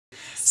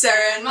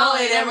Sarah and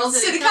Molly at Emerald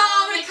City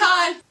Comic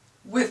Con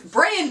with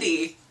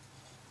Brandy.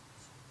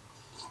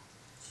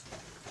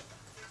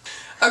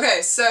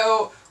 Okay,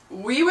 so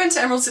we went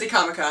to Emerald City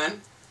Comic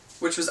Con,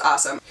 which was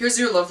awesome. Here's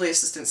your lovely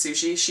assistant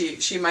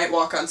Sushi. She might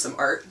walk on some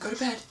art. Go to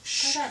bed.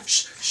 Shh,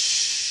 shh,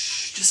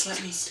 shh. Just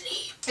let me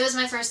sleep. It was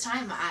my first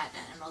time at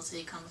Emerald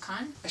City Comic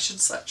Con. I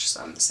should slouch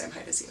so I'm the same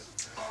height as you.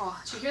 Oh,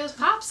 did you hear those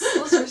pops?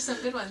 Those were some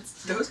good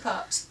ones. Those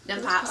pops.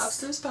 Them pops.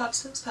 Those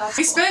pops.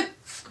 We spent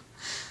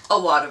a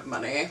lot of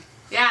money.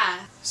 Yeah.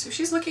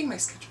 Sushi's looking at my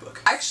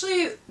sketchbook. I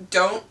actually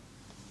don't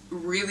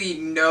really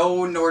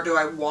know, nor do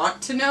I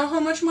want to know how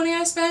much money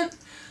I spent.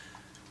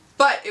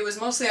 But it was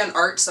mostly on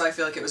art, so I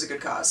feel like it was a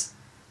good cause.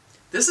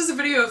 This is a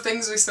video of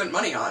things we spent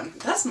money on.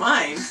 That's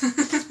mine.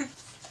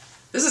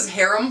 This is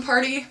Harem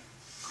Party.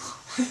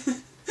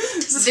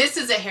 This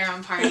is a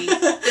harem party.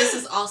 This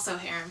is also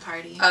harem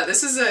party.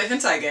 This is a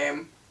hentai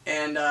game,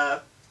 and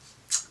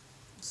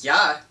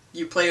yeah,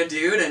 you play a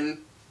dude and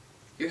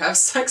you have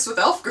sex with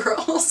elf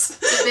girls.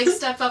 It's a big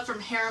step up from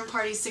Harem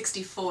Party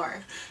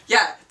 64.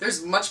 Yeah,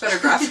 there's much better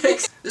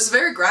graphics. There's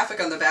very graphic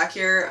on the back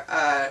here.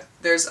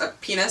 There's a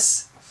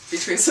penis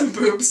between some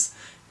boobs,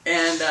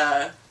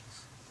 and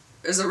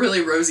there's a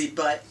really rosy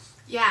butt.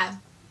 Yeah,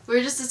 we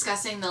were just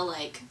discussing the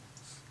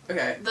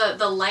okay.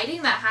 The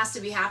lighting that has to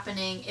be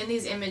happening in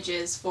these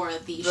images for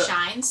the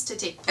shines to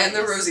take place. And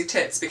the rosy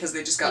tits, because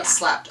they just got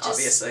slapped,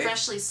 obviously.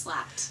 Freshly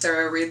slapped.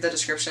 Sarah, read the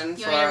description.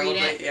 You want to read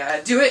it?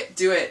 Yeah, do it.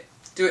 Do it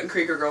in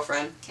Krieger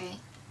Girlfriend. Okay.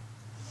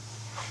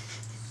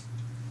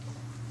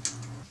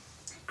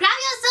 Grab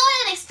your sword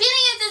and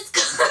experience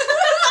this.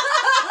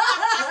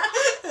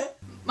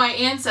 My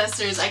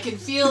ancestors, I can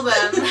feel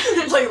them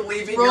like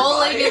leaving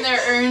rolling your body. in their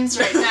urns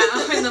right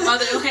now in the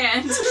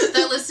motherland.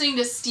 They're listening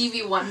to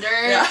Stevie Wonder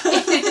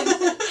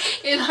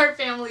in our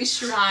family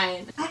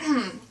shrine.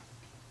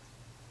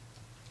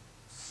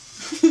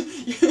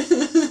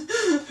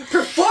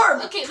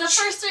 Perform! Okay, the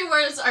first 3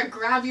 words are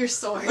grab your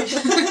sword.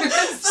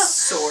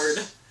 Sword.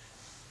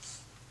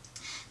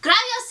 Grab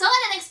your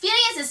sword and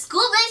experience a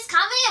school-based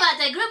comedy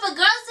about a group of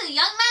girls to a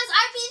young man's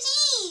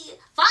RPG.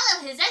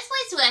 Follow his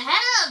exploits to a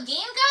head of game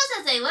girls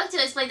as they work to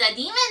exploit the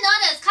demon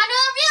known as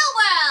Carter Real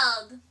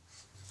World.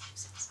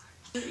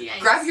 Yikes.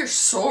 Grab your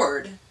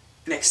sword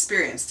and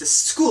experience this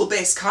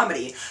school-based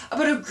comedy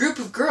about a group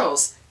of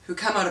girls who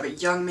come out of a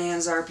young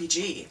man's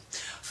RPG.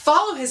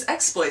 Follow his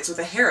exploits with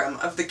a harem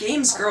of the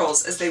game's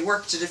girls as they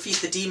work to defeat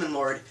the demon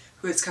lord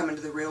who has come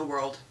into the real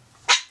world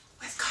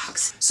with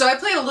cocks. So I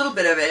played a little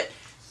bit of it,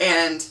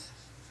 and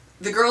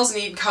the girls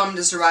need cum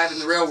to survive in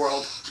the real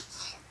world.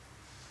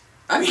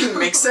 I mean, it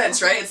makes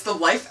sense, right? It's the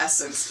life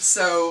essence.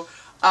 So,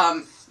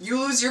 you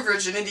lose your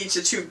virginity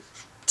to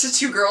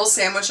two girls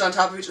sandwiched on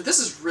top of each other. This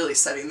is really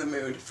setting the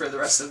mood for the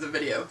rest of the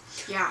video.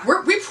 Yeah.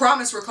 We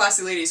promise we're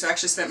classy ladies who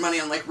actually spent money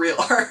on, like, real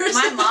art.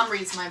 My mom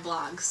reads my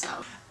blog, so.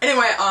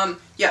 Anyway,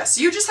 yeah,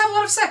 so you just have a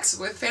lot of sex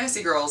with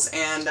fantasy girls,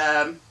 and,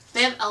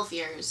 they have elf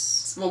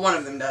ears. well, one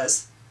of them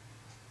does.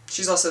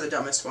 She's also the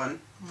dumbest one.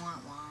 Wah,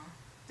 wah.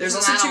 There's Isn't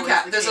also that two always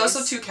cat. the There's case?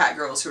 also 2 cat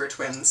girls who are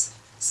twins.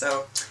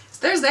 So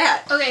there's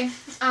that. Okay,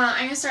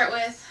 I'm gonna start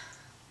with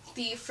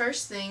the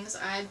first things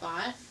I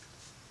bought.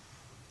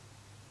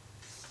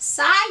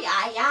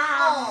 Psy-yi-yi.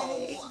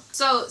 Oh.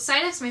 So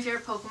Psyduck's my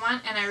favorite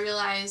Pokemon, and I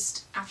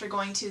realized after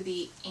going to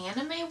the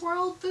Anime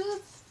World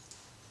booth,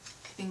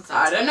 I think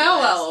that's I don't know.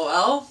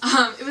 LOL.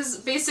 It was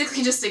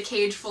basically just a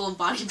cage full of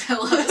body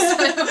pillows that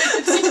I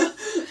went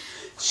to.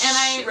 And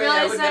I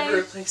realized I would never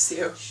replace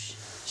you.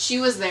 She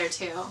was there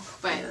too,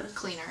 but Yeah.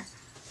 cleaner.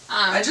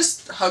 I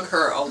just hug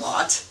her a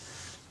lot.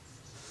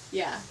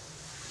 Yeah.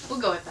 We'll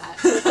go with that.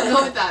 I'll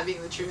go with that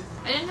being the truth.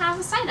 I didn't have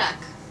a Psyduck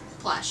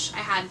plush. I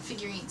had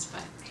figurines,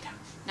 but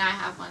now I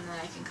have one that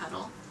I can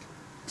cuddle.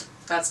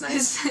 That's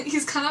nice.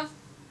 He's kind of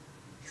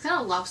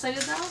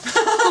lopsided though.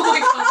 Oh my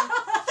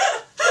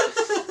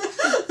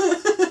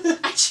god.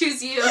 I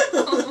choose you.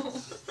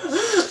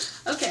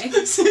 Okay.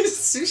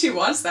 Sushi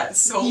wants that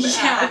so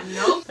bad. Yeah,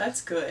 nope.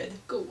 That's good.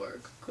 Good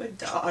work. Good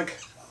dog.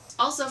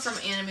 Also from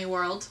Anime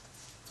World.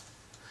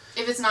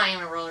 If it's not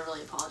Anime World, I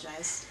really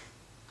apologize.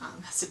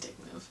 That's a dick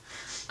move.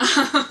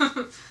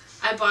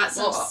 I bought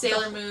some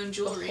Sailor Moon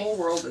jewelry. The whole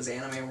world is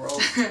Anime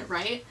World.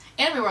 Right?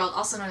 Anime World,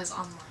 also known as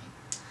online.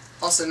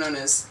 Also known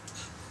as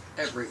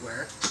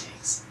everywhere.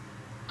 Thanks.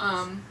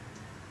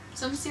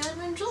 Some Sailor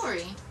Moon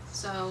jewelry.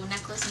 So,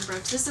 necklace and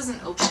brooch. This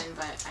isn't open,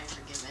 but I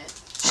forgive it.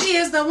 She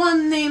is the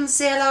one named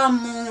Sailor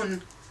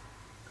Moon.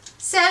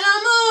 Sailor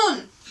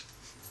Moon!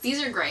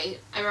 These are great.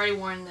 I've already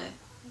worn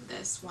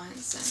this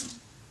once,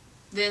 and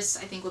this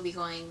I think will be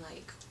going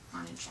like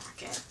on a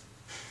jacket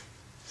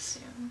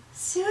soon.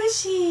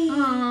 Sushi!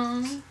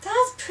 Aww.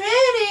 That's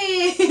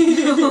pretty!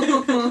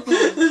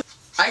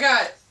 I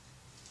got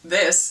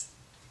this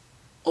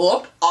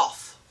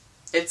off.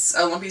 It's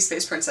a Lumpy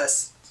Space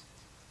Princess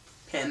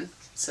pin,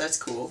 so that's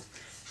cool.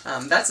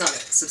 That's not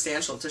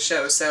substantial to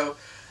show, so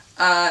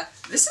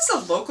this is a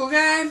local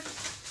guy.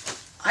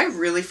 I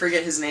really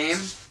forget his name.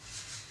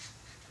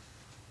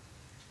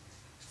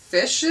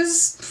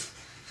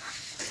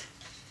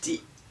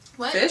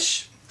 What?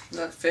 Fish?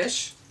 Not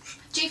fish?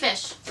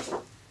 G-Fish.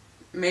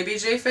 Maybe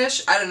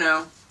J-Fish? I don't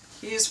know.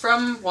 He's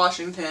from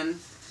Washington.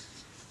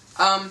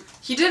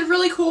 He did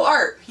really cool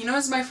art. He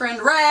knows my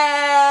friend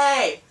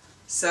Ray!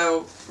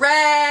 So,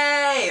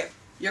 Ray!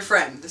 Your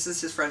friend. This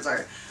is his friend's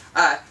art.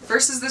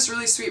 First is this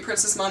really sweet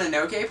Princess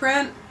Mononoke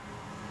print,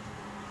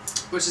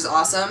 which is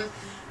awesome.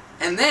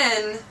 And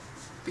then,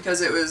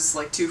 because it was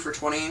like 2 for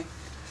 $20,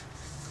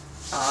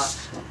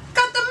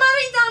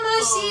 Katamari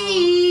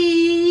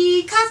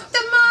Damashi!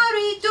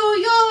 Katamari, do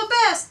your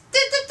best!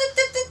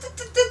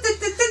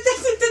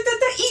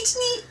 Each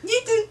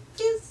need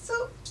is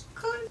so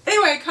good.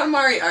 Anyway,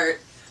 Katamari art.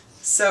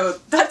 So,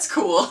 that's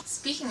cool.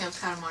 Speaking of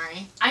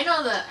Katamari,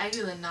 I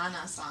do the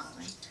Nana song.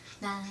 Like,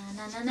 na na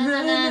na na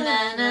na na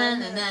na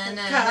na na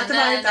na.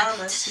 Katamari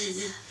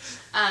Damashi.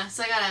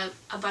 So I got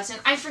a button.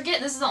 I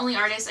forget, this is the only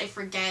artist I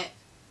forget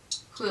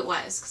who it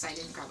was, because I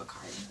didn't grab a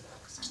card,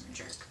 because I'm a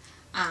jerk.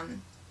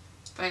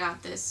 But I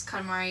got this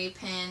Katamari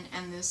pin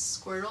and this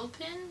Squirtle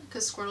pin,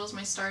 because Squirtle's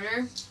my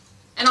starter.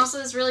 And also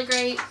this really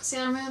great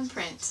Sailor Moon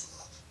print,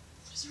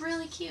 which is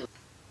really cute.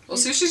 Well,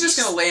 Sushi's just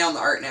gonna lay on the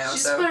art now, She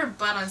so. just put her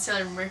butt on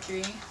Sailor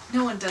Mercury.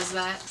 No one does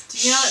that. Do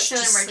you know that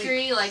Sailor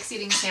Mercury likes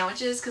eating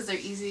sandwiches because they're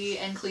easy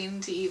and clean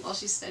to eat while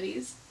she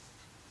studies?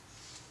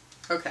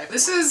 Okay.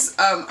 This is,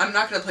 I'm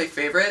not gonna play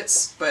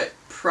favorites, but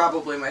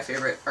probably my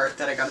favorite art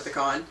that I got at the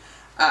con.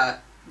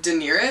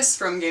 Daenerys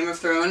from Game of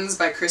Thrones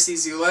by Chrissie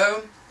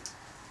Zullo.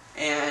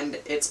 And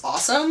it's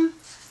awesome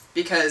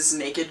because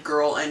naked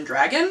girl and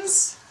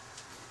dragons.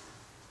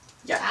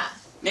 Yeah.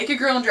 Naked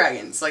girl and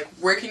dragons. Like,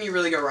 where can you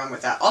really go wrong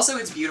with that? Also,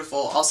 it's beautiful.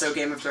 Also,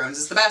 Game of Thrones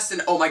is the best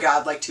in, oh my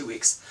god, like 2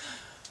 weeks.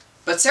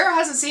 But Sarah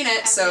hasn't seen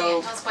it,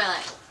 so... Don't spoil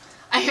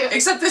it.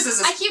 Except this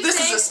is a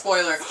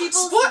spoiler.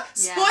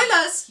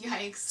 Spoilers!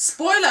 Yikes.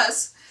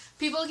 Spoilers!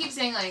 People keep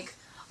saying, like,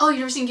 oh, you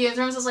never seen Game of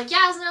Thrones? I was like,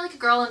 yeah, isn't there like a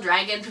girl and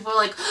dragon? People are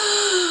like,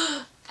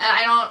 and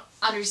I don't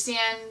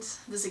understand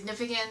the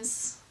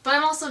significance. But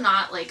I'm also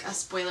not, like, a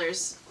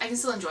spoilers. I can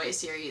still enjoy a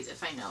series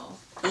if I know.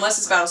 Unless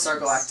it's Battlestar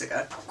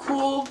Galactica.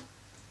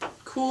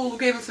 Cool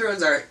Game of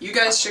Thrones art. You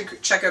guys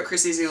should check out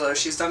Chrissie Zullo.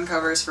 She's done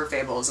covers for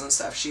Fables and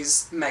stuff.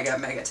 She's mega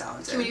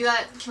talented. Can we do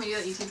that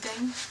YouTube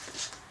thing?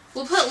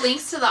 We'll put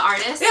links to the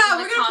artists. Yeah,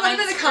 we're gonna put them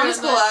in the comments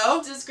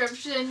below.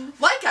 Description.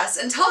 Like us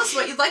and tell us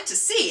what you'd like to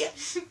see.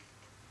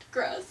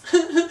 Gross.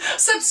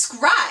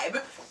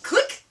 Subscribe.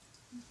 Click.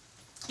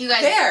 You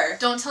guys, there.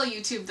 Don't tell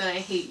YouTube that I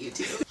hate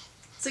YouTube.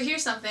 So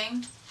here's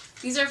something.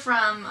 These are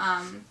from,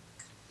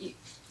 these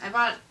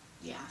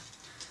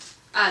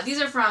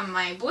are from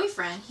my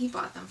boyfriend. He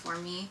bought them for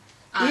me.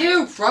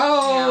 Ew,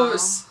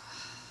 gross.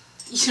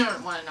 You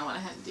don't want to know what I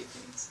had to do for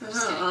these.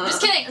 I'm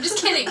just kidding. I'm just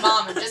kidding,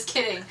 Mom. I'm just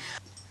kidding.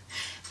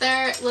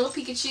 They're little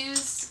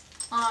Pikachus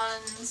on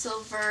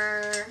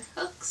silver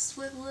hooks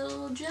with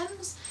little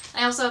gems.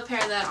 I also have a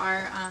pair that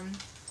are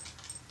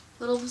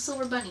little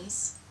silver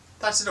bunnies.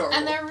 That's adorable.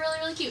 And they're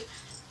really cute.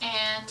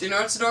 And do you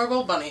know what's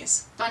adorable?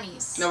 Bunnies.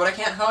 Bunnies. Know what I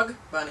can't hug?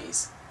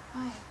 Bunnies.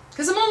 Why?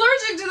 Because I'm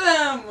allergic to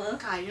them!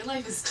 God, your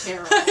life is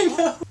terrible. I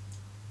know.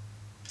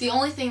 The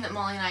only thing that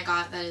Molly and I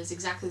got that is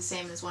exactly the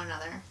same as one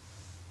another.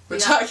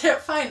 I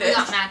can't find it. We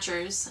got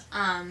matchers.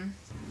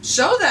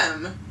 Show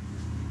them!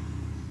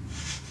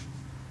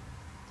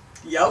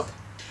 Yup.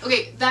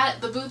 Okay,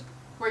 the booth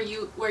where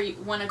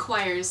one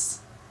acquires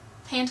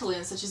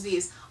pantaloons such as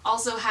these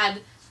also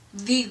had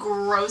the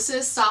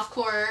grossest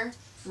softcore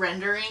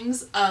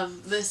renderings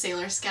of the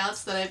Sailor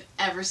Scouts that I've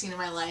ever seen in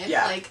my life.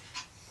 Yeah. Like,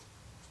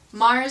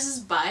 Mars's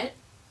butt,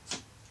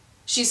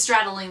 she's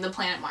straddling the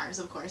planet Mars,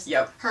 of course.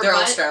 Yep. Her They're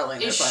all butt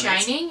straddling is their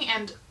planets. shining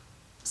and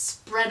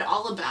spread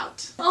all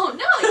about. Oh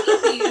no,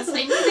 I need these. I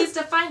need these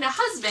to find a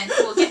husband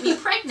who will get me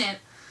pregnant.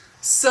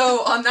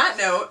 So, on that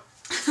note,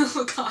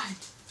 oh god.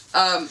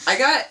 I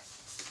got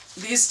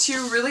these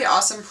 2 really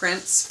awesome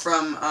prints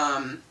from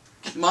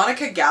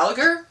Monica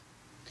Gallagher.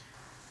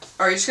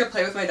 Are you just gonna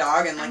play with my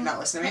dog and like not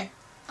listen to me?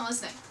 I'm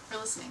listening. We're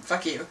listening.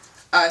 Fuck you.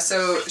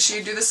 So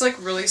she do this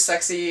like really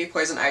sexy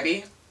Poison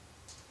Ivy,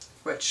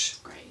 which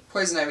great.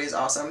 Poison Ivy is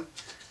awesome.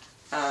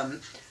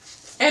 And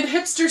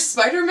Hipster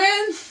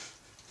Spider-Man,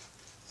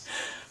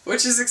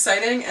 which is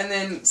exciting. And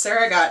then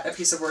Sarah got a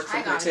piece of work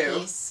from her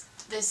too.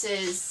 This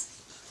is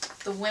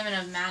the women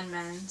of Mad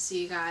Men. So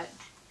you got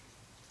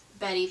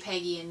Betty,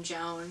 Peggy, and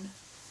Joan,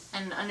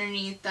 and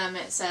underneath them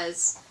it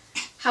says,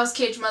 "House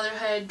cage,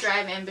 motherhood,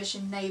 drive,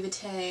 ambition,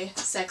 naivete,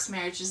 sex,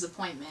 marriage,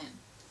 disappointment."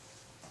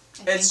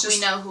 I think we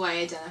know who I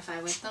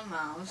identify with the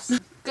most.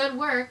 Good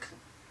work,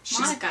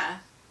 Monica.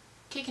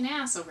 Kicking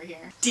ass over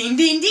here. Dean.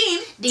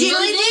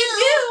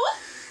 Deedly-doo.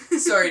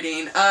 Sorry,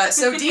 Dean.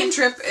 So Dean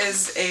Trippe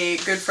is a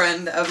good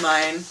friend of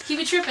mine.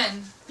 Keep it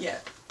trippin'. Yeah.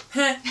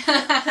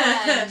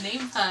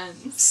 Name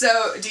puns.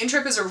 So Dean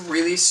Trippe is a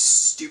really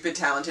stupid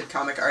talented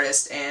comic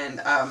artist, and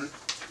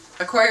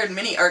acquired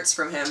many arts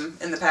from him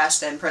in the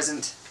past and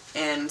present.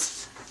 And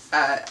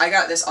I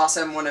got this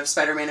awesome one of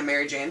Spider-Man and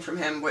Mary Jane from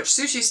him, which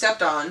Sushi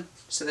stepped on.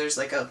 So there's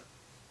like a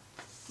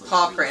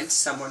paw print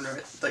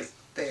somewhere like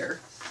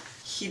there.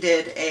 He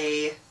did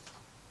a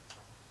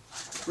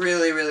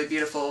really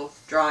beautiful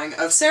drawing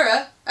of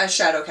Sarah as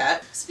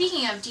Shadowcat.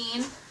 Speaking of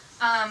Dean,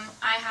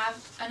 I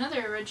have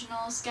another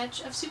original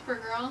sketch of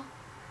Supergirl,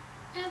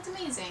 and it's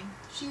amazing.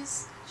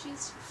 She's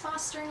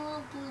fostering a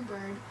little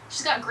bluebird.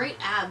 She's got great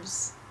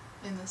abs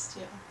in this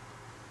too.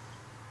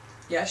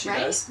 Yeah, she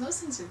does. Those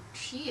things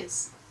she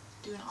is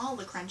doing all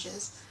the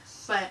crunches,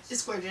 but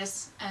it's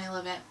gorgeous and I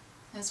love it.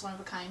 And it's one of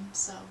a kind,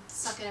 so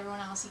suck it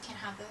everyone else, you can't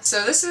have this.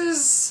 So this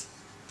is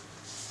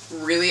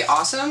really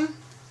awesome.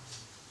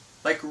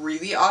 Like,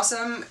 really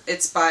awesome.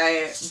 It's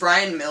by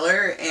Brian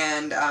Miller,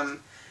 and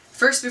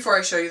first, before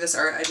I show you this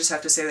art, I just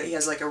have to say that he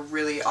has like a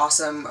really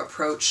awesome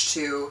approach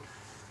to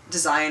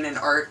design and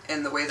art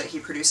and the way that he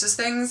produces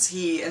things.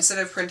 He, instead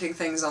of printing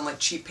things on like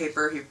cheap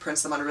paper, he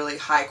prints them on really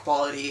high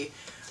quality,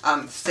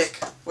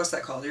 thick, what's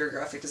that called? You're a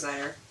graphic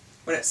designer.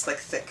 When it's like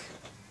thick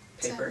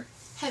paper.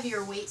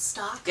 Heavier weight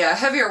stock. Yeah,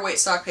 heavier weight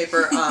stock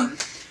paper.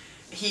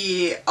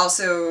 He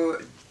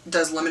also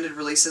does limited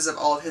releases of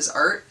all of his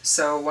art,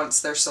 so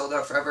once they're sold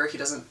out forever, he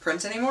doesn't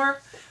print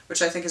anymore,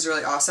 which I think is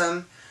really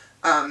awesome.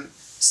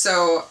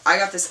 So I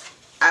got this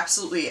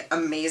absolutely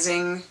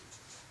amazing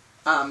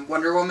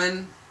Wonder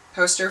Woman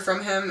poster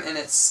from him, and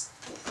it's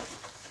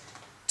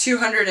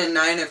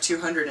 209 of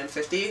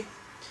 250.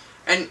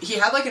 And he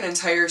had like an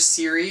entire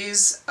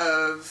series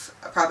of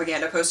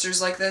propaganda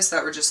posters like this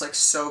that were just like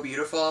so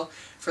beautiful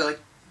for like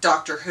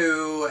Doctor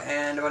Who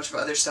and a bunch of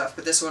other stuff,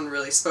 but this one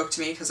really spoke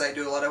to me because I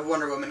do a lot of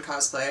Wonder Woman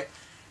cosplay.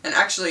 And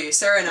actually,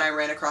 Sarah and I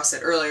ran across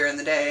it earlier in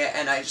the day,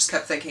 and I just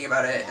kept thinking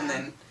about it, and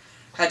then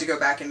had to go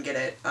back and get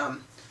it,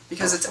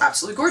 because it's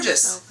absolutely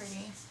gorgeous. So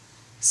pretty.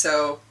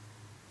 So,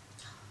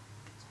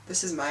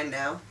 this is mine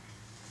now.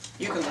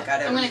 You can look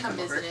at it. I'm gonna come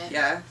visit it.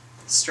 Yeah,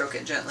 stroke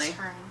it gently.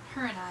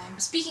 Her and I.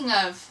 Speaking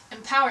of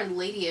empowered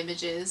lady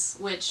images,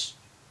 which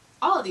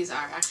all of these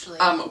are actually.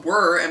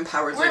 We're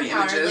empowered lady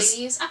empowered images.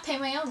 ladies. I pay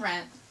my own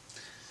rent.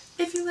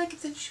 If you like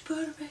it, then you put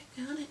it right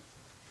on it.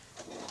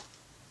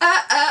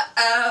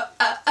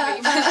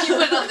 You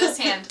put it on this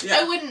hand. Yeah.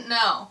 I wouldn't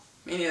know.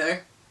 Me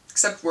neither.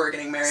 Except we're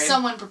getting married.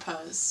 Someone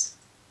proposed.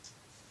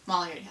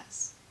 Molly already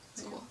has.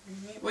 It's cool.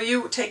 Will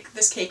you take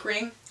this cake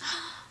ring?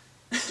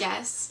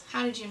 Yes.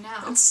 How did you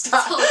know?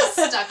 Stop. It's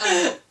still stuck on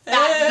your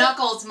fat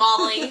knuckles,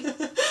 Molly.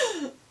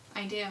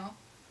 I do.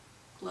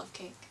 Love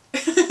cake.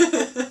 But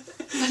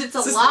it's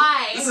a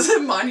lie. This is a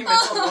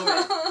monumental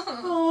moment.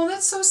 Oh,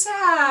 that's so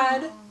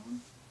sad.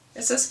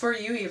 It says for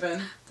you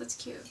even. That's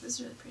cute. This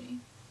is really pretty.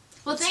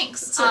 Well,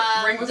 thanks. It's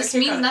a ring with this a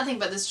cake means on nothing,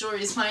 but this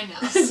jewelry is mine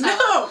now. So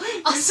No!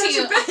 I'll You're see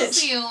such a bitch. I'll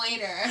see you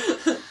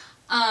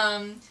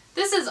later.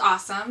 This is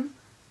awesome.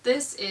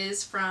 This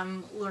is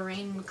from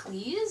Lorraine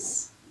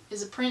McLees.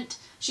 Is a print.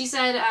 She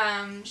said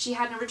she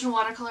had an original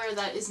watercolor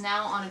that is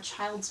now on a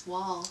child's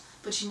wall,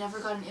 but she never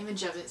got an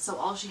image of it, so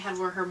all she had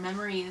were her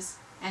memories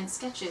and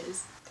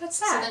sketches. That's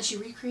sad. So then she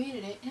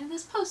recreated it in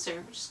this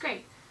poster, which is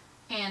great.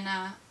 And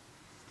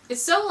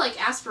it's so like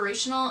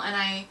aspirational, and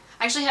I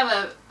actually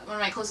have one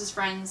of my closest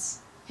friends,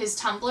 his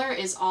Tumblr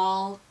is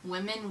all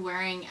women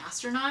wearing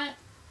astronaut.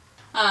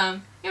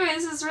 Anyway,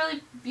 this is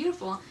really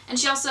beautiful. And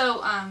she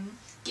also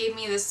gave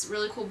me this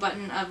really cool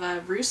button of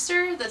a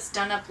rooster that's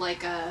done up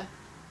like a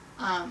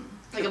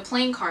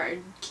playing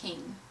card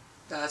king.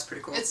 That's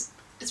pretty cool. It's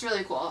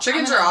really cool.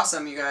 Chickens are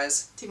awesome, you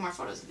guys. Take more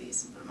photos of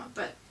these and put them up.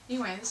 But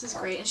anyway, this is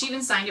great. And she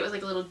even signed it with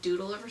like a little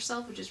doodle of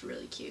herself, which is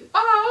really cute.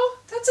 Oh,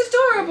 that's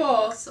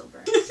adorable.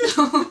 Silver.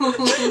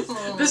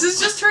 This has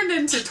just turned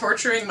into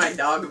torturing my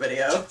dog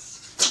video.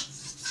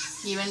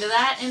 You into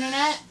that,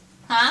 internet?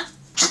 Huh?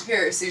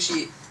 Here,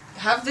 Sushi,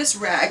 have this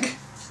rag.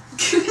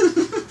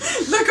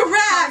 Look, a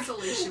rag!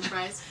 Consolation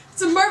prize.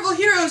 It's a Marvel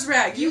Heroes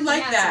rag. You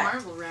like that.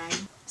 It's a Marvel rag.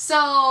 So,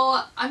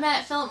 I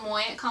met Philip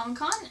Moy at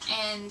Comic-Con,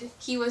 and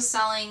he was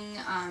selling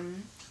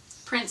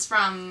prints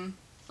from,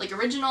 like,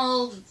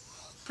 original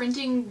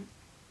printing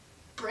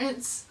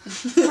prints.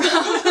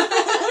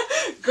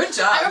 Good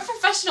job. I'm a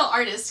professional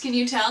artist, can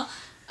you tell?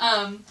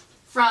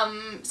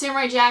 From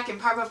Samurai Jack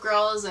and Powerpuff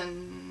Girls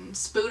and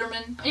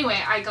Spooderman.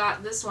 Anyway, I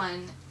got this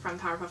one from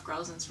Powerpuff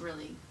Girls, and it's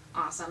really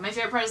awesome. My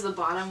favorite part is the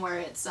bottom where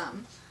it's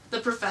the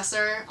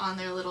professor on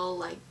their little,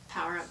 like,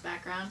 power-up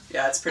background.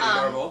 Yeah, it's pretty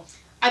adorable.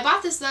 I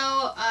bought this,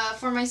 though,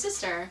 for my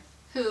sister,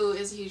 who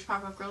is a huge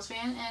Powerpuff Girls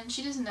fan, and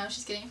she doesn't know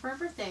she's getting it for her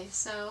birthday,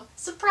 so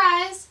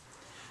surprise!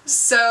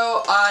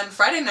 So, on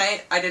Friday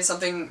night, I did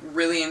something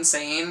really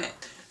insane.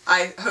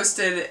 I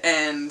hosted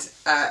and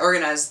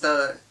organized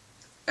the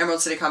Emerald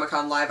City Comic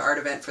Con live art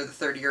event for the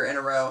third year in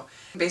a row.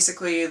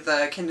 Basically,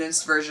 the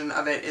condensed version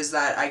of it is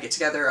that I get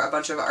together a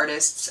bunch of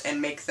artists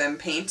and make them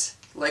paint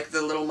like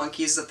the little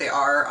monkeys that they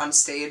are on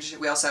stage.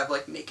 We also have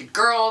like naked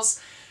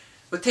girls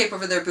with tape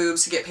over their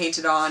boobs to get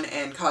painted on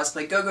and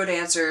cosplay go-go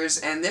dancers,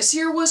 and this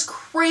year was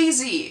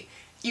crazy!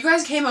 You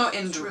guys came out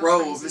in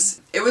droves.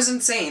 It was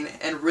insane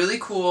and really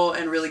cool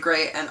and really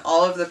great, and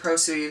all of the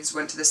proceeds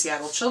went to the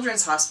Seattle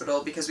Children's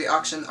Hospital because we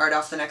auctioned art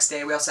off the next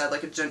day. We also had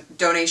like a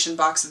donation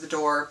box at the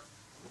door.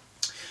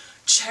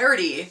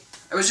 Charity!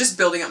 I was just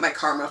building up my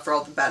karma for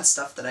all the bad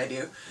stuff that I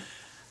do.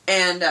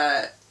 And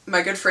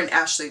my good friend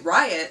Ashley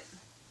Riot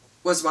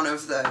was one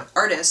of the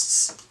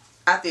artists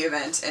at the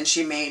event, and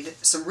she made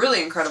some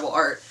really incredible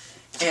art.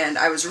 And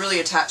I was really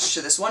attached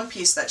to this one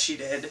piece that she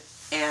did,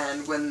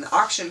 and when the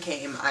auction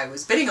came, I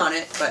was bidding on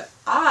it, but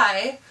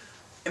I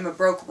am a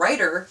broke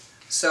writer,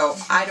 so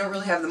I don't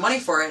really have the money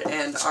for it,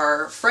 and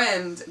our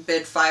friend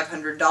bid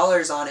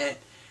 $500 on it,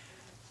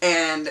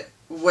 and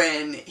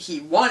when he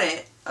won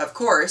it, of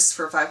course,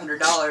 for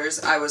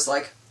 $500, I was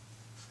like,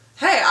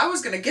 hey, I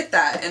was gonna get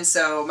that, and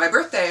so my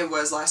birthday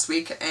was last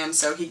week, and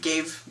so he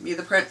gave me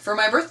the print for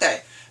my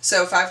birthday.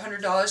 So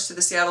 $500 to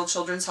the Seattle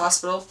Children's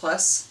Hospital,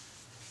 plus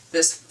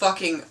this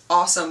fucking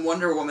awesome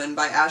Wonder Woman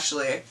by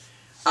Ashley,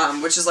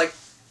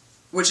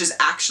 which is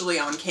actually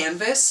on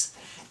canvas,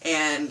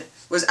 and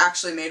was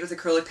actually made with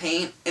acrylic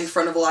paint in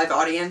front of a live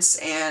audience,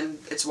 and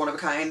it's one of a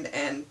kind,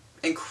 and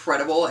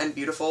incredible and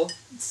beautiful.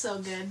 It's so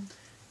good.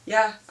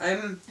 Yeah,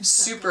 I'm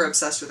super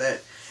obsessed with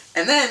it.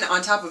 And then,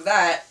 on top of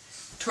that,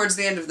 towards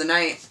the end of the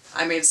night,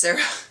 I made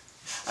Sarah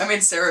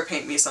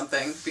paint me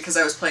something, because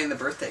I was playing the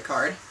birthday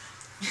card.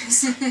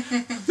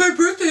 My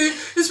birthday!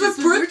 It's my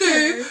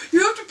birthday!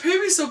 You have to pay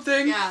me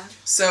something! Yeah.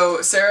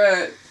 So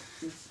Sarah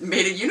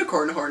made a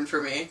unicorn horn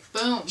for me.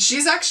 Boom.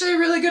 She's actually a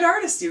really good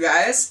artist, you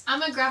guys.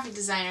 I'm a graphic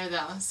designer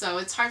though, so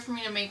it's hard for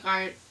me to make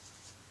art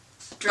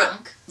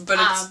drunk. But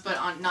it's not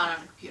on a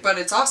computer. But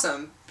it's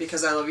awesome,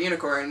 because I love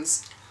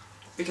unicorns.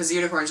 Because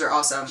unicorns are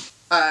awesome.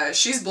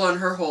 She's blown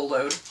her whole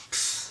load.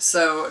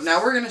 So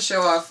now we're gonna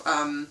show off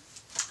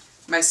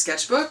my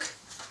sketchbook,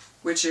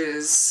 which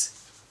is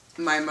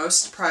my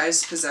most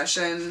prized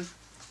possession,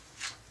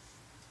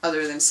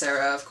 other than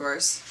Sarah, of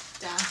course.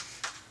 Yeah.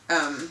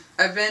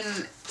 I've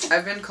been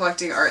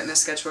collecting art in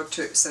this sketchbook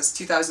since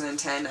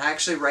 2010. I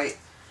actually write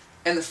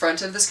in the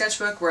front of the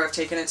sketchbook where I've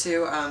taken it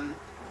to.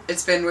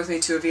 It's been with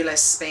me to Aviles,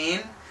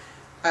 Spain,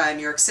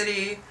 New York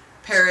City,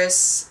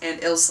 Paris,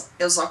 and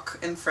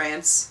Ilzac in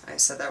France. I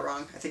said that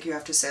wrong. I think you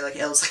have to say like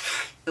Ilzac.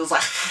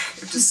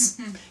 Just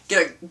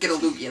get a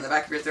loogie in the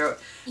back of your throat.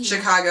 Yeah.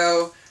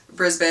 Chicago,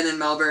 Brisbane, and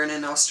Melbourne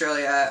in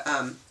Australia.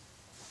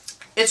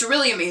 It's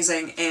really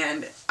amazing,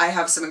 and I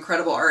have some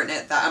incredible art in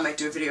it that I might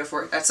do a video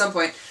for at some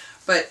point,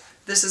 but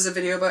this is a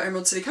video about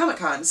Emerald City Comic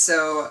Con.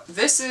 So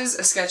this is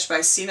a sketch by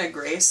Sina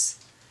Grace.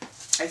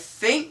 I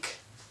think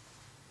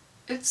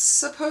it's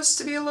supposed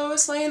to be a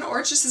Lois Lane, or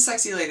it's just a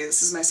sexy lady.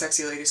 This is my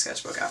sexy lady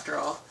sketchbook after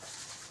all.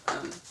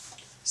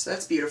 So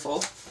that's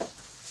beautiful.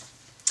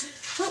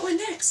 What went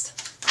next?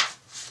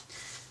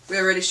 We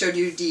already showed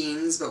you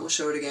Dean's, but we'll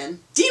show it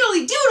again.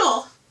 Deanly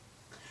Doodle!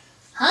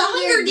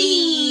 Hunger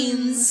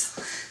Deans!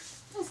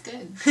 That was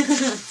good.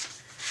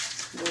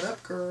 What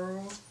up,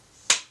 girl?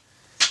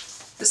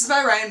 This is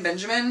by Ryan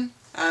Benjamin.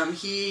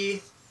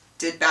 He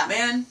did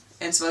Batman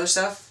and some other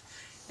stuff,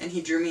 and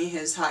he drew me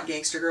his hot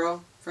gangster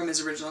girl from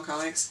his original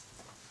comics.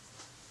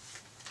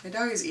 My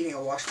dog is eating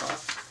a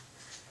washcloth.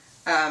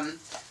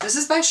 This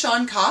is by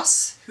Sean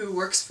Koss, who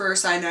works for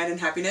Cyanide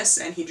and Happiness,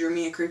 and he drew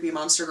me a creepy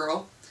monster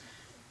girl,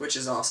 which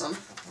is awesome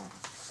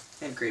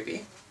and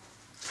creepy.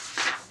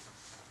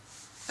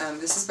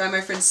 This is by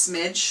my friend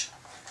Smidge.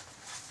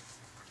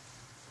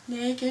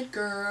 Naked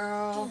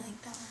girl. I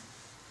like that one.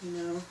 You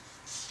know.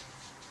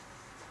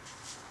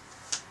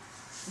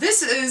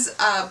 This is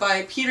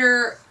by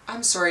Peter.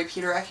 I'm sorry,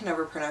 Peter. I can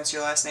never pronounce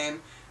your last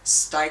name.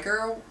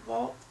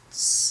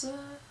 Steigerwaltz.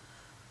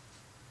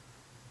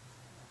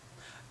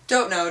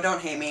 Don't know.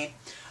 Don't hate me.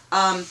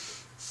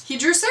 He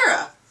drew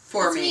Sarah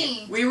for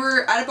me. We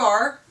were at a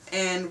bar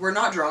and we're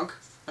not drunk,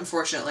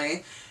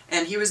 unfortunately.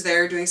 And he was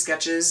there doing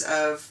sketches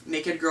of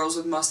naked girls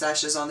with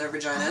mustaches on their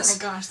vaginas. Oh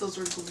my gosh, those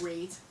were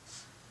great.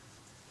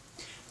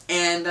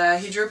 And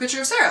he drew a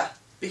picture of Sarah,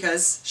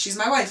 because she's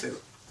my waifu.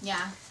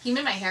 Yeah. He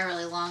made my hair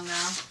really long,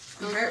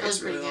 though. Her hair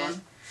is really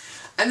long.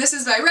 And this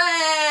is by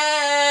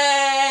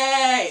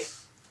Ray!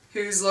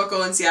 Who's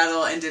local in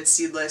Seattle and did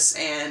Seedless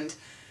and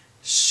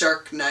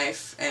Shark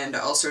Knife and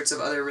all sorts of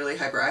other really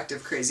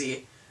hyperactive,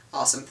 crazy,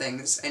 awesome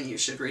things. And you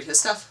should read his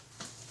stuff.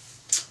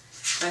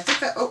 And I think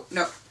that... Oh,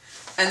 no.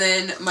 And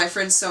then my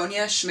friend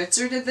Sonia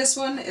Schmitzer did this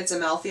one. It's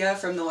Amalthea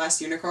from The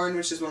Last Unicorn,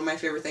 which is one of my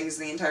favorite things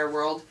in the entire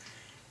world.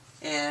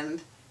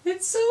 And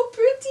it's so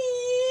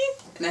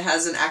pretty! And it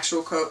has an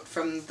actual quote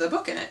from the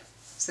book in it.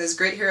 It says,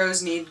 "Great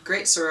heroes need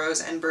great sorrows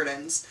and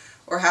burdens,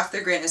 or half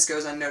their greatness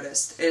goes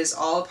unnoticed. It is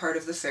all a part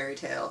of the fairy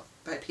tale,"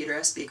 by Peter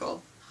S.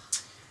 Beagle.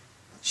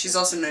 She's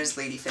also known as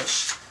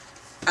Ladyfish.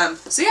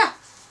 So yeah,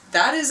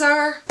 that's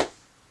our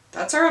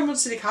Emerald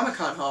City Comic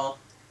Con haul.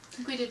 I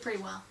think we did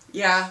pretty well.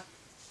 Yeah.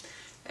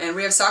 And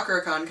we have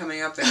SoccerCon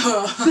coming up in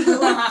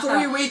like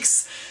 3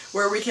 weeks,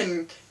 where we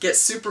can get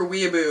super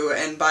weeaboo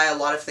and buy a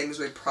lot of things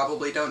we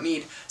probably don't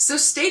need. So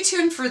stay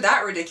tuned for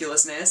that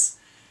ridiculousness.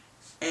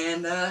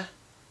 And I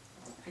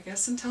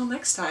guess until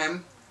next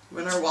time,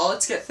 when our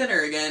wallets get thinner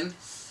again,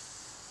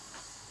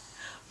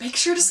 make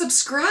sure to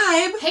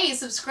subscribe. Hey,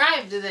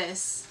 subscribe to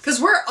this.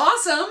 Because we're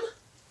awesome.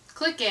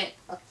 Click it.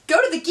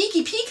 Go to the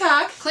Geeky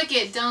Peacock. Click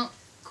it. Don't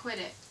quit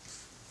it.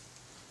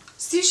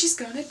 Sushi's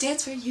gonna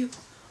dance for you.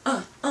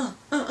 Wait.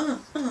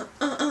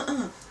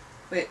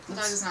 The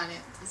dog is not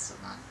it. It's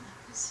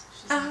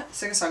not.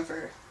 Sing a song for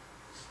her.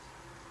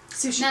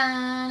 Sushi.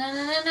 Na na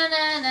na na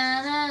na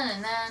na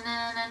na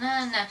na na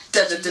na na.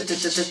 Da, da, da, da,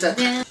 da,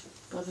 da.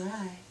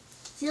 Bye-bye.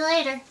 See you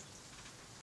later.